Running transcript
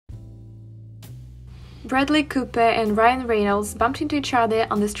Bradley Cooper and Ryan Reynolds bumped into each other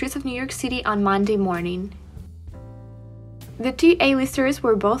on the streets of New York City on Monday morning. The two A-listers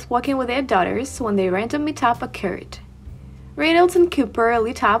were both walking with their daughters when their random meetup occurred. Reynolds and Cooper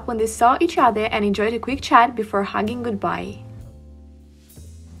lit up when they saw each other and enjoyed a quick chat before hugging goodbye.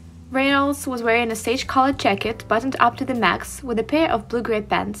 Reynolds was wearing a stage-colored jacket buttoned up to the max with a pair of blue-gray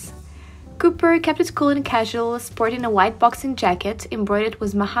pants. Cooper kept it cool and casual, sporting a white boxing jacket embroidered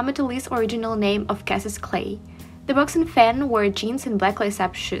with Muhammad Ali's original name of Cassius Clay. The boxing fan wore jeans and black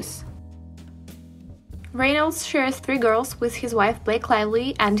lace-up shoes. Reynolds shares 3 girls with his wife Blake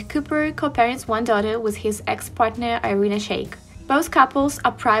Lively, and Cooper co-parents 1 daughter with his ex-partner Irina Shayk. Both couples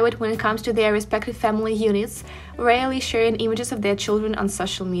are private when it comes to their respective family units, rarely sharing images of their children on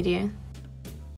social media.